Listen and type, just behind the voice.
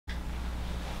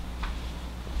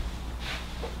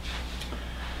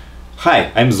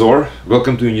Hi, I'm Zor.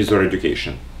 Welcome to Unizor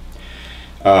Education.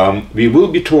 We will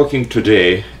be talking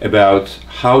today about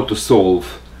how to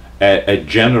solve a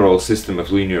general system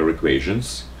of linear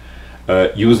equations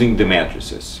using the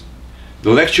matrices. The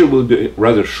lecture will be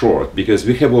rather short because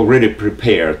we have already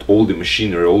prepared all the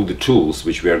machinery, all the tools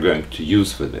which we are going to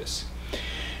use for this.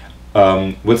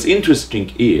 What's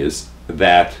interesting is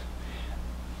that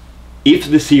if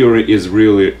the theory is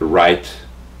really right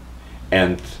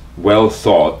and well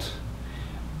thought,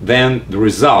 then the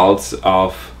results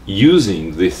of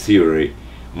using this theory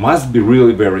must be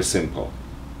really very simple.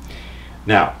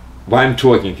 Now, why I'm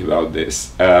talking about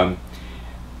this?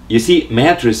 You see,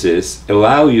 matrices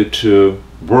allow you to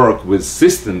work with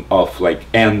system of like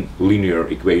n linear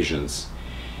equations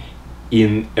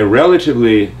in a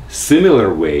relatively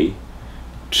similar way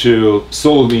to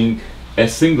solving a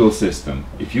single system.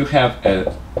 If you have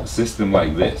a system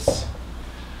like this,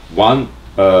 one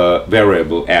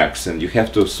variable x, and you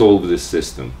have to solve this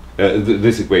system,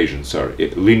 this equation, sorry,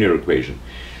 linear equation.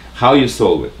 How you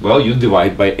solve it? Well, you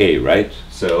divide by a, right?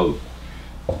 So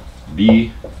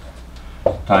b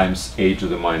times a to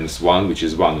the minus 1, which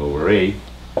is 1 over a,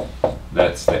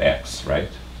 that's the x, right?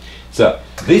 So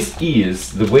this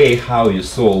is the way how you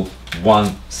solve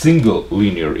one single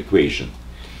linear equation.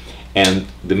 And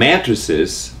the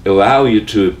matrices allow you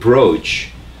to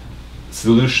approach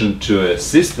solution to a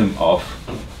system of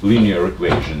linear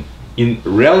equation in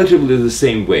relatively the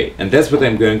same way, and that's what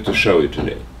I'm going to show you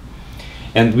today.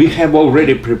 And we have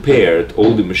already prepared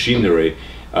all the machinery.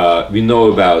 We know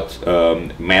about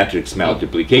matrix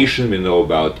multiplication, we know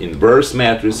about inverse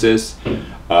matrices,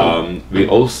 we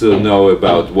also know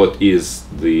about what is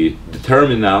the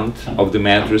determinant of the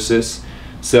matrices.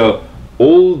 So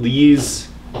all these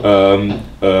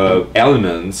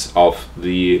elements of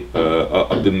the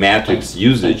matrix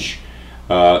usage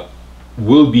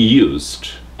will be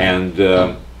used, and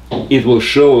it will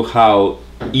show how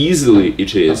easily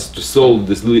it is to solve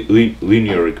this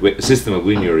system of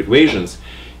linear equations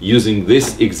using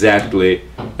this exactly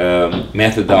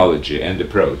methodology and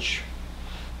approach.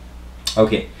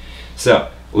 Okay, so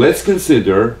let's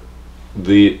consider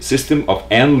the system of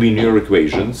n linear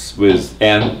equations with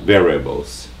n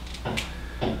variables.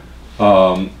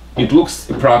 It looks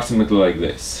approximately like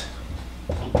this.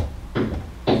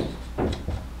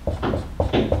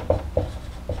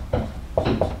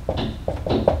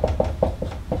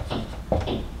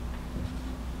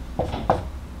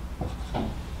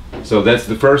 So that's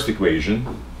the first equation.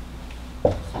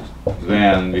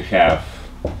 Then we have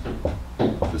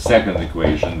the second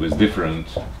equation with different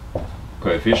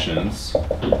coefficients.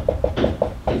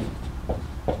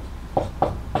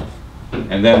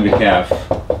 And then we have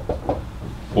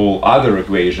all other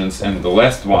equations, and the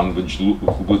last one which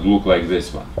would look like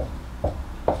this one.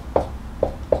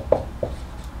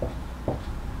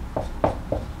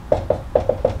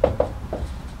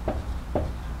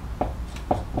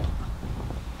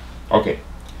 Okay,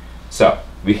 so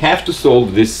we have to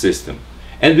solve this system,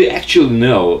 and we actually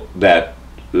know that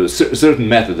certain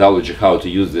methodology how to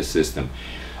use this system.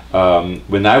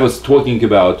 When I was talking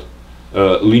about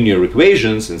linear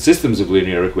equations and systems of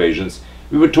linear equations,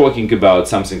 we were talking about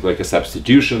something like a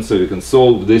substitution, so you can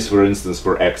solve this, for instance,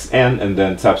 for xn, and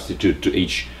then substitute to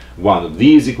each one of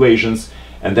these equations,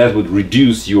 and that would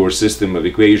reduce your system of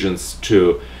equations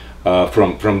to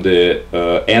from the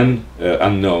n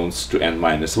unknowns to n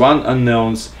minus 1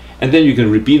 unknowns, and then you can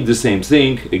repeat the same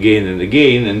thing again and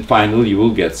again, and finally you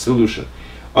will get solution.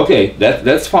 Okay,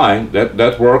 that's fine,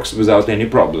 that works without any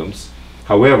problems.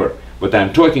 However, what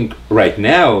I'm talking right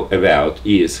now about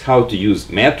is how to use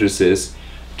matrices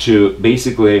to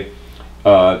basically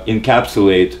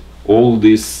encapsulate all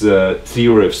this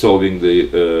theory of solving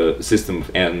the system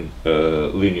of n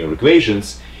linear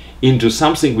equations into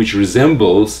something which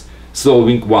resembles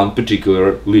solving one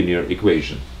particular linear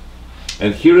equation.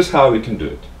 And here's how we can do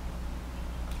it.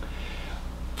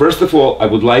 First of all, I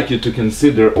would like you to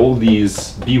consider all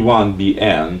these b1,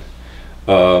 bn,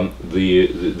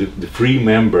 the free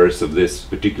members of this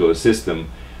particular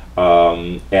system,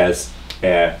 as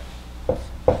a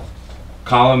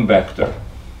column vector.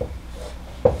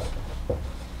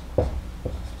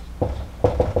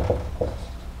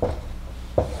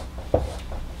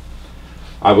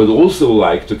 I would also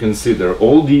like to consider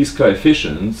all these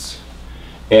coefficients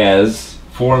as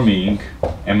forming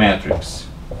a matrix.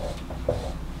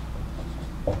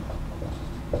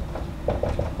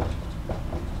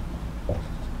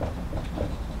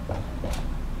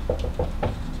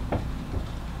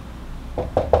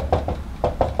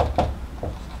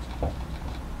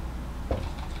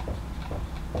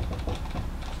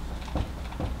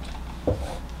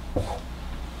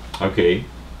 Okay,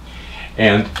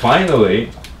 And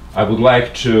finally, I would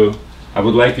like you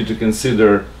to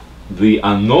consider the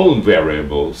unknown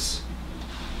variables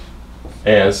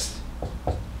as,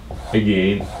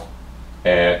 again,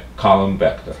 a column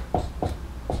vector.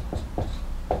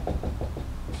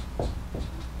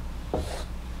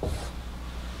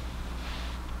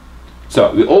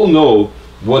 So we all know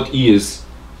what is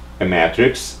a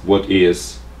matrix, what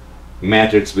is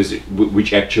matrix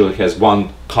which actually has one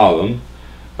column,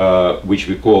 which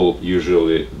we call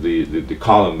usually the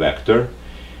column vector.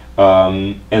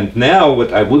 And now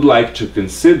what I would like to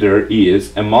consider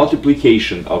is a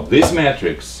multiplication of this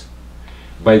matrix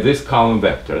by this column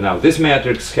vector. Now this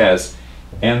matrix has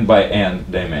n by n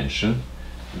dimension.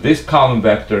 This column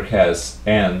vector has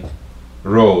n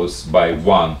rows by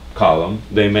one column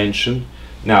dimension.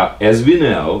 Now, as we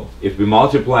know, if we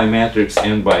multiply matrix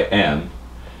n by n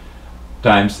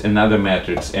times another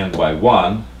matrix n by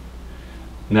 1,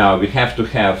 now we have to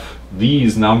have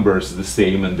these numbers the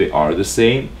same, and they are the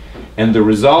same, and the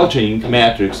resulting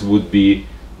matrix would be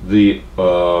the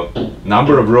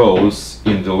number of rows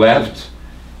in the left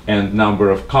and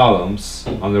number of columns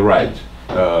on the right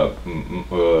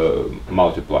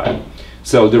multiplied.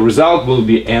 So the result will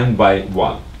be n by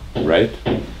 1, right?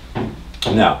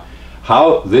 Now,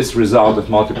 how this result of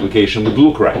multiplication would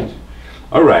look right?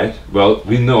 All right, well,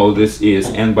 we know this is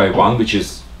n by 1, which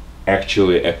is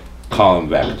actually a column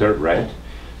vector, right?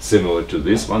 Similar to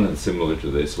this one and similar to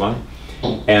this one.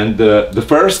 And the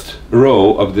first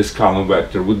row of this column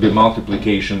vector would be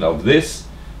multiplication of this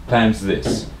times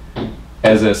this,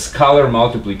 as a scalar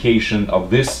multiplication of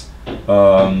this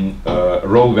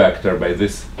row vector by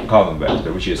this column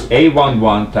vector, which is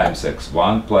a11 times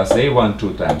x1 plus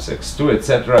a12 times x2,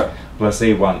 etc., plus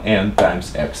a1n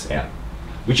times xn,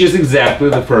 which is exactly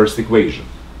the first equation.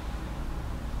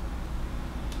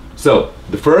 So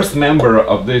the first member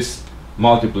of this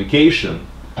multiplication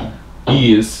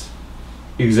is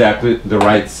exactly the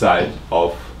right side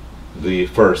of the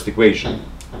first equation.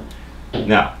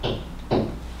 Now,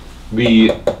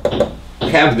 we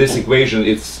have this equation,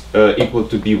 it's equal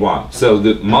to b1. So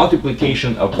the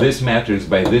multiplication of this matrix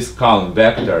by this column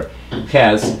vector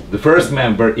has the first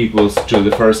member equals to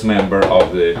the first member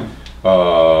of the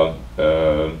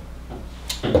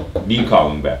b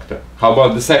column vector. How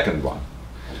about the second one?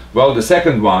 Well, the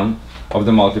second one of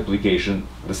the multiplication,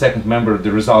 the second member of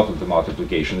the result of the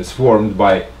multiplication is formed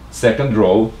by second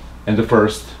row and the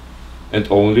first and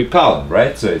only column,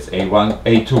 right? So it's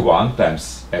a21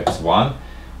 times x1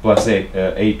 plus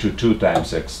a22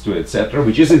 times x2, etc.,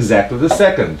 which is exactly the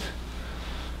second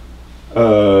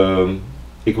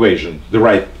equation, the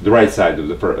right side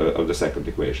of the second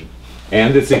equation,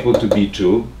 and it's equal to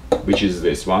b2, which is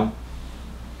this one,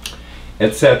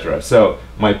 etc. So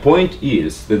my point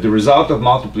is that the result of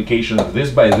multiplication of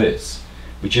this by this,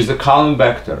 which is a column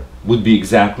vector, would be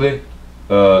exactly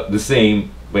the same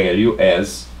value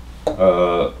as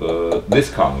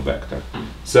this column vector.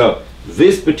 So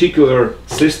this particular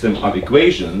system of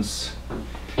equations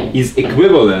is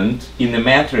equivalent in the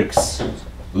matrix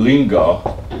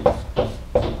lingo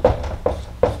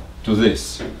to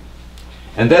this.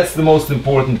 And that's the most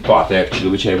important part, actually,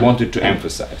 which I wanted to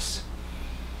emphasize.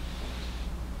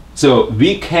 So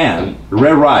we can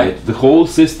rewrite the whole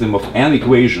system of n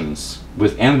equations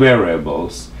with n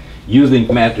variables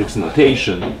using matrix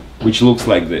notation, which looks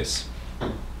like this,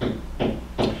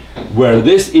 where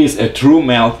this is a true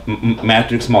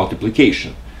matrix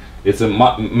multiplication. It's a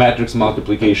matrix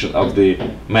multiplication of the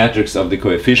matrix of the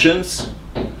coefficients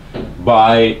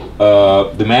by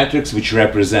the matrix which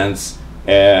represents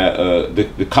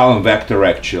the column vector,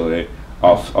 actually,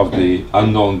 of the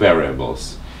unknown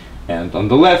variables. And on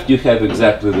the left you have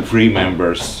exactly the three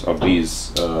members of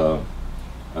these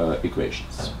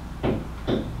equations.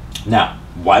 Now,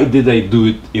 why did I do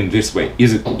it in this way?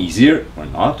 Is it easier or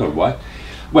not, or what?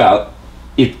 Well,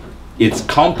 it's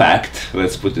compact,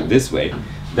 let's put it this way,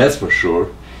 that's for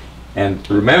sure. And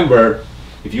remember,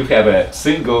 if you have a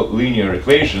single linear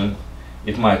equation,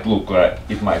 it might look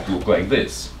like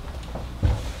this.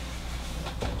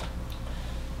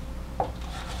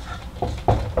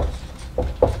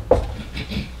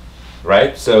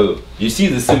 Right? So you see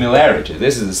the similarity.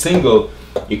 This is a single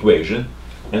equation,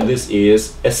 and this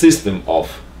is a system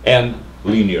of n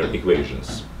linear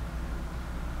equations.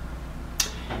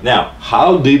 Now,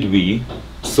 how did we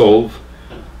solve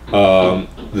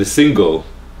the single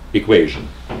equation?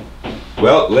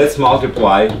 Well, let's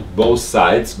multiply both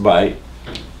sides by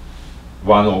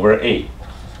 1 over a.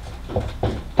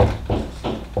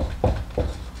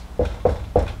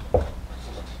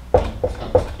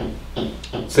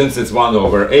 Since it's 1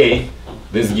 over a,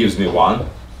 this gives me 1.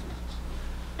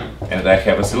 and I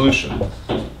have a solution.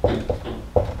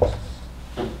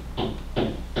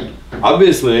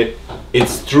 Obviously,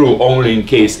 it's true only in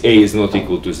case A is not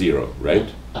equal to 0, right?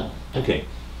 Okay.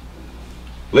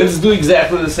 Let's do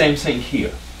exactly the same thing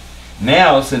here.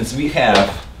 Now, since we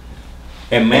have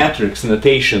a matrix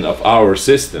notation of our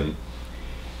system,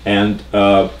 and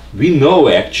we know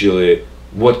actually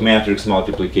what matrix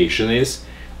multiplication is,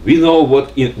 we know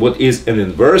what is an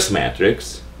inverse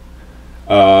matrix,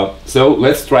 so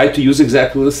let's try to use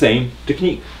exactly the same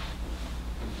technique.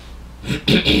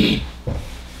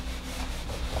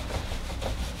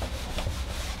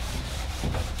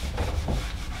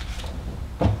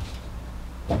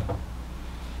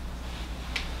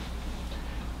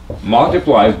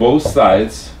 Multiply both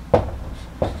sides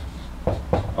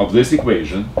of this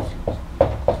equation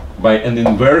by an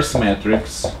inverse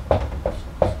matrix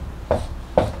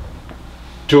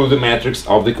to the matrix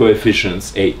of the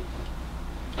coefficients A.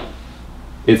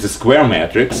 It's a square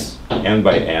matrix, n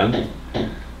by n,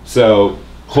 so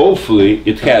hopefully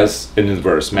it has an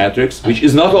inverse matrix, which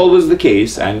is not always the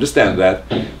case, I understand that,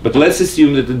 but let's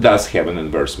assume that it does have an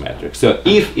inverse matrix. So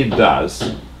if it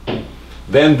does,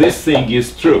 then this thing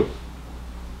is true.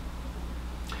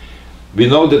 We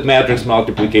know that matrix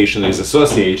multiplication is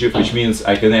associative, which means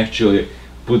I can actually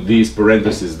put these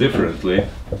parentheses differently.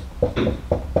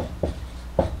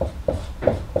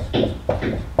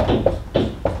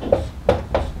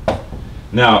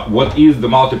 Now, what is the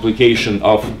multiplication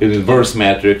of an inverse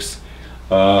matrix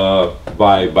by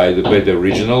the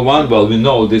original one? Well, we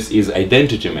know this is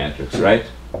identity matrix, right?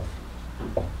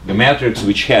 The matrix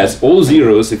which has all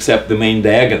zeros except the main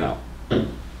diagonal.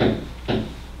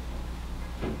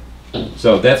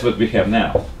 So that's what we have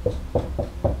now.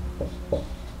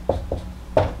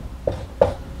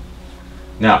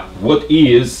 Now, what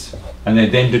is an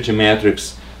identity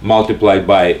matrix multiplied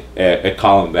by a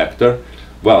column vector?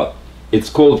 Well,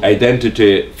 it's called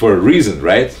identity for a reason,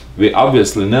 right? We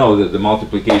obviously know that the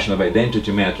multiplication of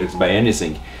identity matrix by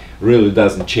anything really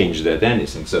doesn't change that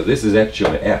anything. So this is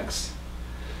actually x.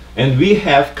 And we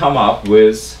have come up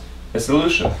with a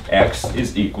solution. X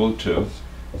is equal to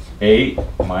A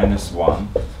minus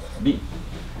 1b,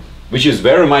 which is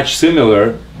very much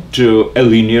similar to a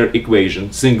linear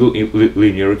equation, single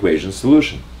linear equation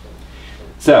solution.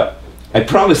 So I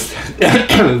promised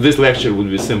this lecture would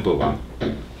be a simple one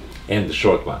and a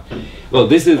short one. Well,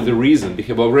 this is the reason. We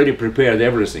have already prepared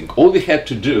everything. All we had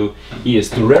to do is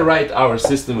to rewrite our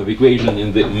system of equation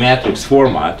in the matrix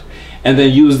format and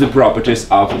then use the properties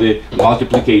of the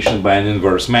multiplication by an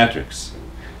inverse matrix.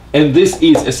 And this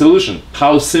is a solution.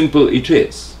 How simple it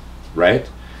is, right?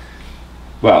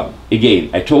 Well, again,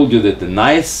 I told you that the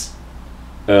nice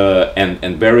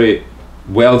and very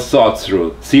well thought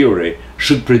through theory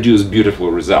should produce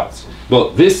beautiful results.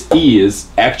 Well, this is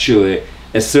actually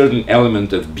a certain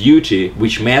element of beauty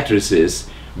which matrices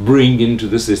bring into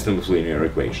the system of linear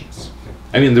equations.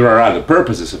 I mean, there are other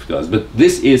purposes, of course, but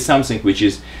this is something which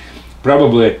is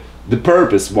probably the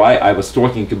purpose why I was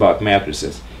talking about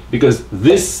matrices. Because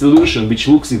this solution, which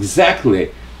looks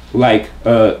exactly like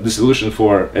the solution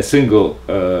for a single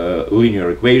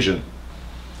linear equation,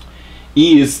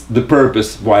 is the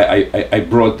purpose why I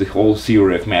brought the whole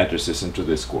theory of matrices into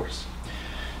this course.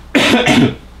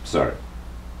 Sorry.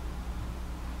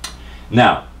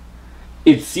 Now,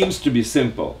 it seems to be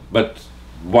simple, but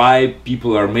why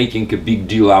people are making a big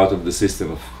deal out of the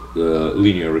system of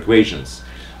linear equations?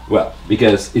 Well,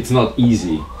 because it's not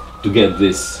easy to get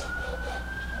this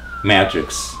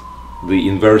matrix, the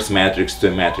inverse matrix,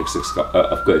 to a matrix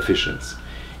of coefficients.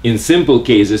 In simple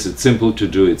cases, it's simple to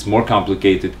do. It's more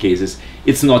complicated cases,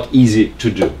 it's not easy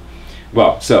to do.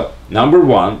 Well, so number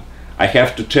one, I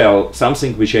have to tell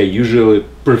something which I usually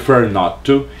prefer not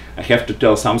to. I have to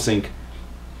tell something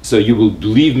so you will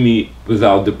believe me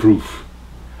without the proof.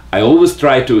 I always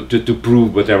try to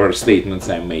prove whatever statements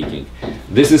I'm making.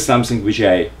 This is something which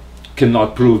I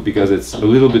cannot prove because it's a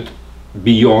little bit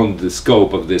beyond the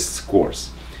scope of this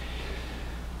course.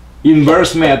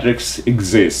 Inverse matrix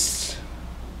exists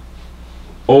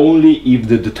only if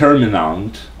the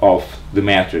determinant of the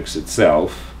matrix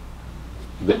itself,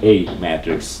 the A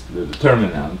matrix, the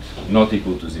determinant, not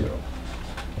equal to 0.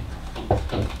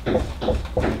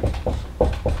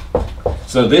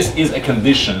 So this is a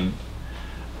condition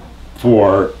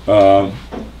for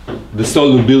the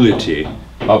solubility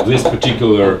of this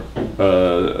particular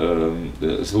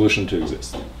solution to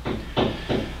exist.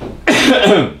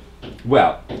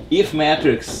 Well, if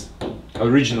matrix,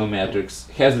 original matrix,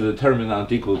 has a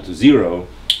determinant equal to 0,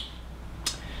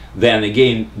 then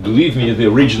again, believe me, the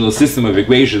original system of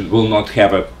equations will not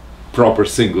have a proper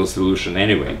single solution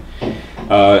anyway.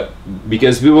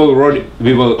 because we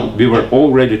were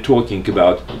already talking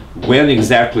about when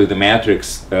exactly the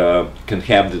matrix can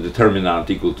have the determinant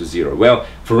equal to 0. Well,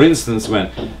 for instance,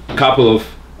 when a couple of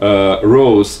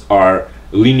rows are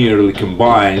linearly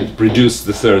combined, produce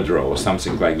the third row or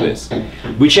something like this,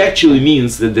 which actually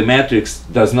means that the matrix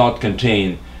does not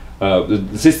contain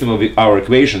the system of our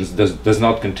equations does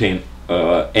not contain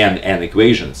n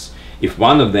equations. If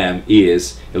one of them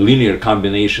is a linear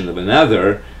combination of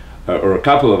another or a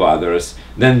couple of others,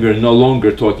 then we're no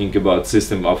longer talking about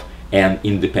system of n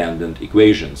independent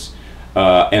equations.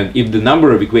 And if the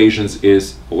number of equations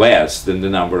is less than the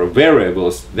number of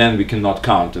variables, then we cannot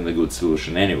count on a good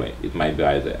solution anyway. It might be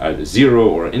either 0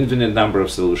 or an infinite number of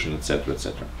solutions, etc.,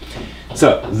 etc.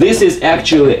 So this is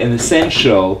actually an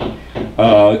essential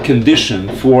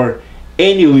condition for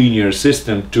any linear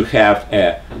system to have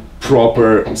a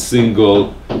proper,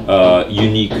 single,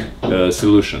 unique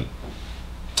solution.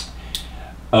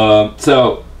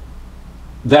 So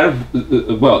there,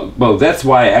 well, that's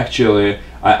why actually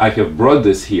I have brought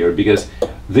this here, because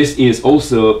this is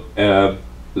also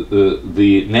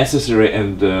the necessary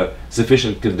and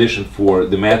sufficient condition for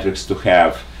the matrix to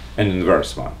have an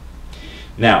inverse one.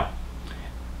 Now,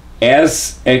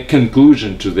 as a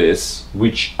conclusion to this,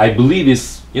 which I believe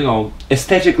is, you know,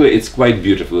 aesthetically it's quite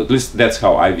beautiful, at least that's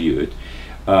how I view it,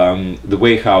 the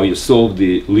way how you solve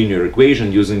the linear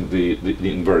equation using the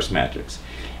inverse matrix.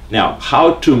 Now,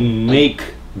 how to make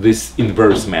this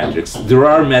inverse matrix? There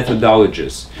are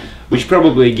methodologies, which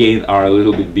probably again are a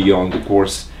little bit beyond the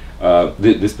course,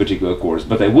 this particular course,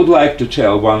 but I would like to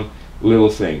tell one little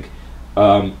thing.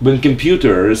 When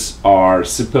computers are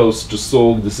supposed to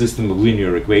solve the system of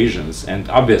linear equations, and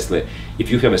obviously if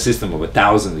you have a system of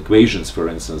 1,000 equations, for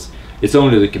instance, it's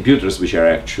only the computers which are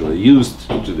actually used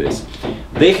to this.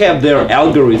 They have their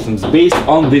algorithms based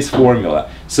on this formula.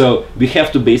 So we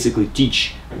have to basically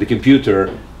teach the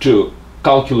computer to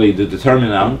calculate the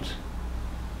determinant,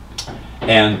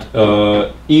 and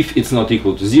if it's not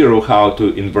equal to 0, how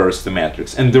to inverse the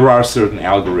matrix. And there are certain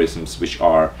algorithms which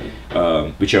are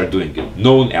doing it,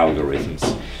 known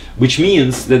algorithms, which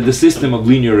means that the system of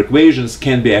linear equations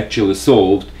can be actually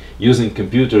solved using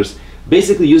computers,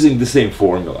 basically using the same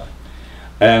formula.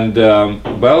 And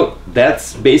well,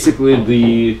 that's basically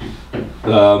the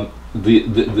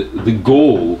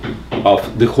goal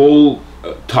of the whole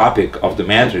topic of the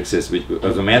matrices, which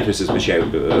I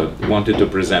wanted to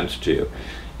present to you.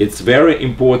 It's very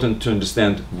important to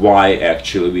understand why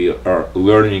actually we are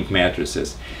learning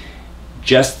matrices.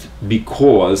 Just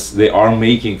because they are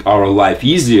making our life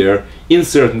easier in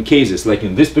certain cases, like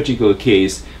in this particular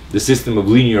case, the system of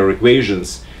linear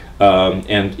equations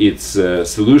and its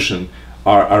solution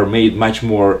are made much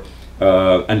more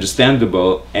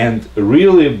understandable and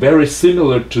really very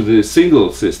similar to the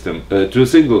single system, to a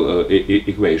single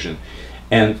equation,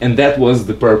 and that was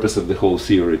the purpose of the whole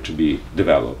theory to be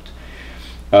developed.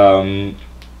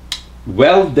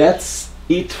 Well, that's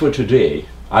it for today.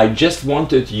 I just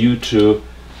wanted you to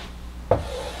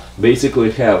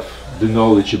basically have the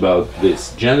knowledge about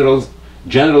this general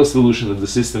solution of the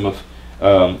system of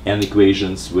n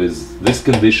equations with this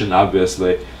condition,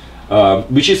 obviously,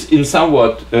 which is in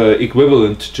somewhat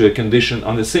equivalent to a condition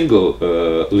on a single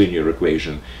linear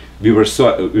equation. We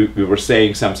were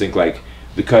saying something like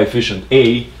the coefficient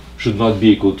a should not be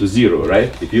equal to 0,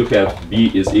 right? If you have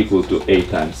b is equal to a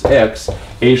times x,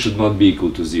 a should not be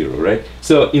equal to 0, right?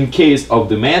 So in case of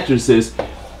the matrices,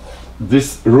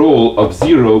 this role of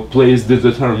 0 plays the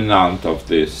determinant of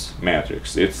this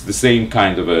matrix. It's the same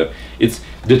kind of a, it's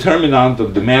determinant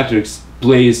of the matrix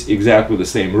plays exactly the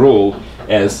same role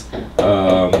as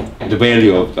the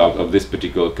value of this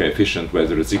particular coefficient,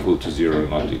 whether it's equal to 0 or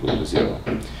not equal to 0.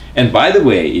 And by the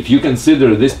way, if you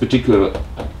consider this particular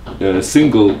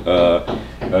single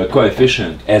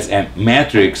coefficient as a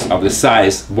matrix of the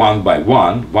size 1 by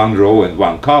 1, one row and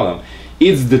one column,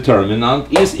 its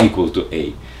determinant is equal to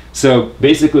A. So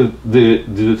basically the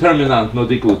determinant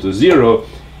not equal to 0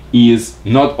 is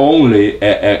not only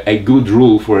a good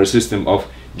rule for a system of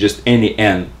just any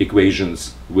n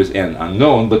equations with n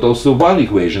unknown, but also one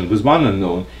equation with one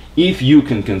unknown, if you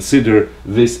can consider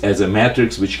this as a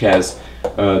matrix which has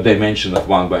dimension of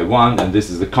 1 by 1, and this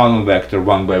is the column vector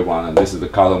 1 by 1, and this is the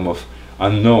column of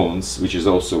unknowns, which is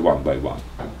also 1 by 1.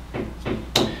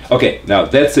 Okay, now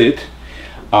that's it.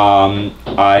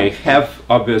 I have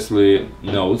obviously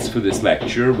notes for this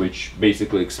lecture which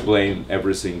basically explain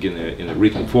everything in a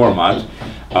written format.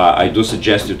 I do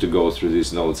suggest you to go through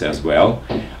these notes as well,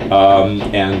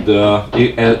 and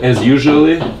as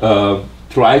usually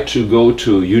try to go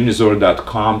to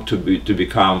unizor.com to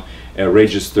become a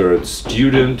registered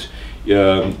student.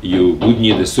 you would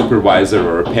need a supervisor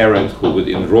or a parent who would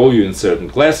enroll you in certain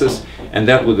classes, and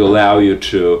that would allow you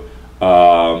to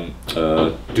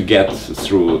get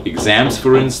through exams,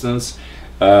 for instance,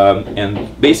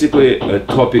 and basically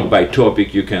topic by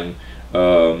topic you can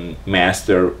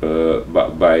master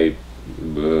by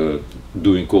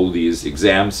doing all these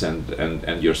exams,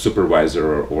 and your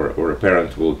supervisor or a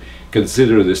parent will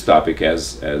consider this topic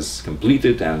as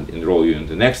completed and enroll you in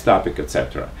the next topic,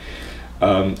 etc.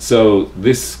 So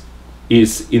this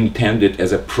is intended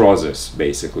as a process,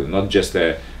 basically, not just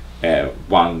a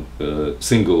one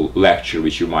single lecture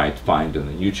which you might find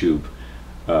on YouTube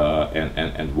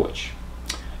and watch.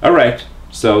 All right,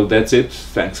 so that's it.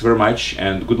 Thanks very much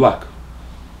and good luck.